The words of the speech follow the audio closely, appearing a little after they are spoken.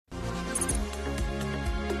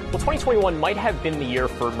Well, 2021 might have been the year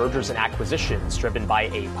for mergers and acquisitions, driven by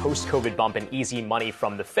a post-COVID bump in easy money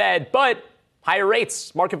from the Fed. But higher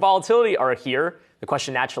rates, market volatility are here. The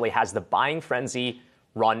question naturally, has the buying frenzy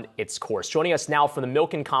run its course? Joining us now from the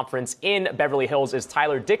Milken Conference in Beverly Hills is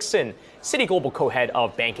Tyler Dickson, Citi Global co-head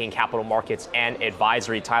of banking, capital markets, and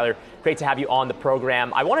advisory. Tyler, great to have you on the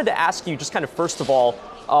program. I wanted to ask you just kind of first of all,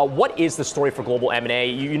 what is the story for global M&A?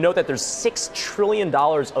 You know that there's $6 trillion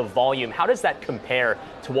of volume. How does that compare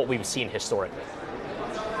to what we've seen historically?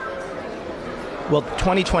 Well,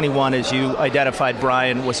 2021, as you identified,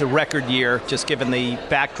 Brian, was a record year, just given the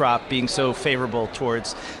backdrop being so favorable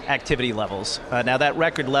towards activity levels. Now, that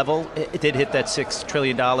record level, it did hit that $6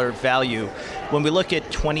 trillion value. When we look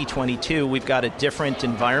at 2022, we've got a different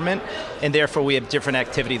environment, and therefore we have different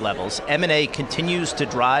activity levels. M&A continues to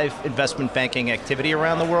drive investment banking activity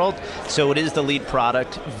around the world, so it is the lead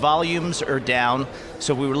product. Volumes are down,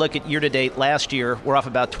 so we look at year-to-date last year, we're off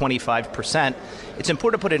about 25%. It's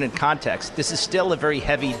important to put it in context. This is still a very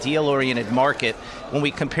heavy deal-oriented market. When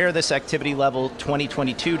we compare this activity level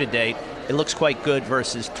 2022 to date, it looks quite good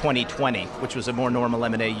versus 2020, which was a more normal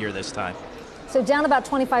M&A year this time. So down about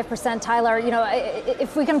 25%, Tyler. You know,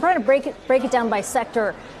 if we can try to break it down by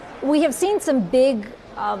sector, we have seen some big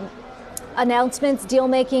announcements, deal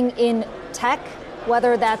making in tech,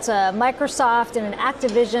 whether that's a Microsoft and an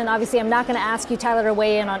Activision. Obviously, I'm not going to ask you, Tyler, to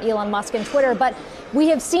weigh in on Elon Musk and Twitter, but we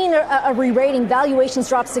have seen a re-rating. Valuations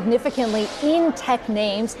drop significantly in tech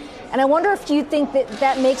names. And I wonder if you think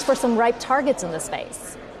that makes for some ripe targets in the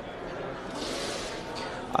space.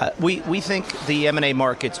 We think the M&A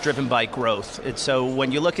market's driven by growth. And so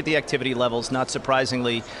when you look at the activity levels, not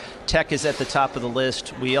surprisingly, tech is at the top of the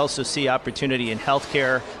list. We also see opportunity in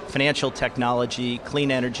healthcare, financial technology,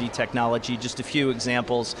 clean energy technology, just a few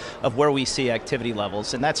examples of where we see activity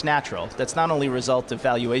levels. And that's natural. That's not only a result of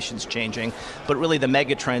valuations changing, but really the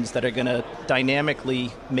mega trends that are going to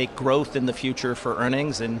dynamically make growth in the future for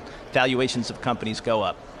earnings and valuations of companies go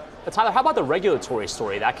up. Tyler, how about the regulatory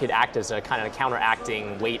story? That could act as a kind of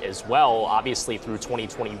counteracting weight as well. Obviously, through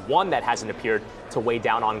 2021, that hasn't appeared to weigh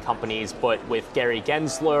down on companies. But with Gary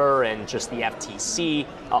Gensler and just the FTC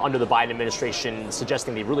under the Biden administration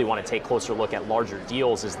suggesting they really want to take a closer look at larger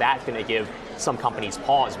deals, is that going to give some companies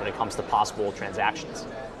pause when it comes to possible transactions?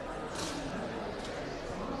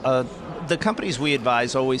 The companies we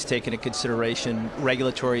advise always take into consideration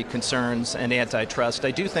regulatory concerns and antitrust.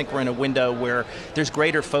 I do think we're in a window where there's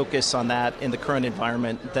greater focus on that in the current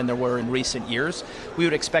environment than there were in recent years. We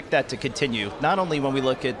would expect that to continue, not only when we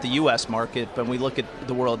look at the U.S. market, but when we look at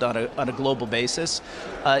the world on a global basis.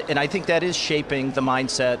 And I think that is shaping the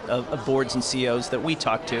mindset of boards and CEOs that we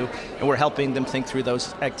talk to, and we're helping them think through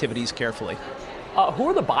those activities carefully. Who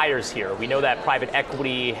are the buyers here? We know that private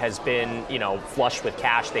equity has been, flush with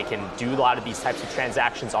cash. They can do a lot of these types of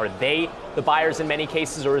transactions. Are they the buyers in many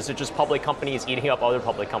cases, or is it just public companies eating up other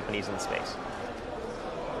public companies in the space?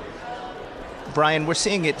 Brian, we're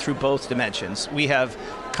seeing it through both dimensions. We have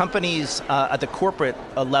companies at the corporate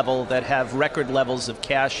level that have record levels of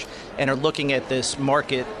cash and are looking at this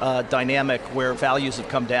market dynamic where values have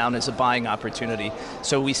come down as a buying opportunity.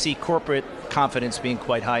 So we see corporate confidence being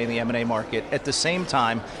quite high in the M&A market. At the same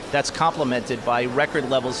time, that's complemented by record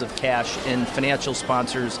levels of cash in financial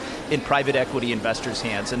sponsors, in private equity investors'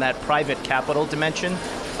 hands. And that private capital dimension,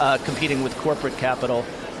 competing with corporate capital,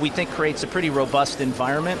 we think creates a pretty robust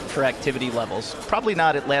environment for activity levels. Probably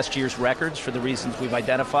not at last year's records for the reasons we've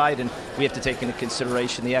identified, and we have to take into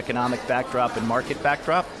consideration the economic backdrop and market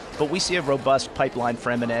backdrop, but we see a robust pipeline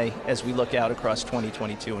for M&A as we look out across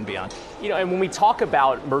 2022 and beyond. And when we talk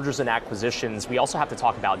about mergers and acquisitions, we also have to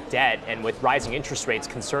talk about debt, and with rising interest rates,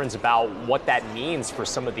 concerns about what that means for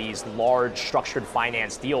some of these large structured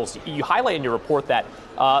finance deals. You highlight in your report that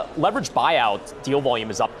leveraged buyout deal volume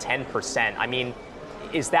is up 10%. I mean,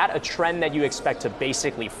 is that a trend that you expect to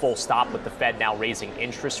basically full stop with the Fed now raising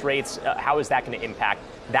interest rates? How is that going to impact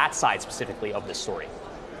that side specifically of this story?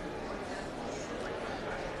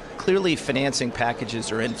 Clearly, financing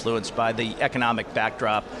packages are influenced by the economic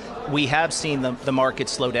backdrop. We have seen the market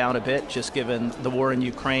slow down a bit, just given the war in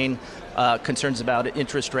Ukraine, concerns about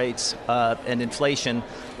interest rates and inflation.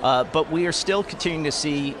 But we are still continuing to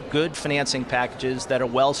see good financing packages that are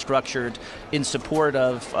well structured in support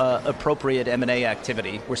of appropriate M&A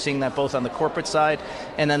activity. We're seeing that both on the corporate side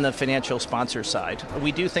and then the financial sponsor side.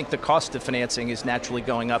 We do think the cost of financing is naturally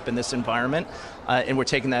going up in this environment, and we're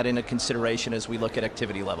taking that into consideration as we look at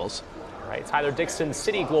activity levels. All right, Tyler Dickson,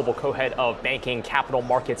 Citi Global co-head of banking, capital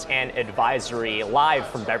markets, and advisory, live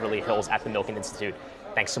from Beverly Hills at the Milken Institute.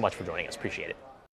 Thanks so much for joining us. Appreciate it.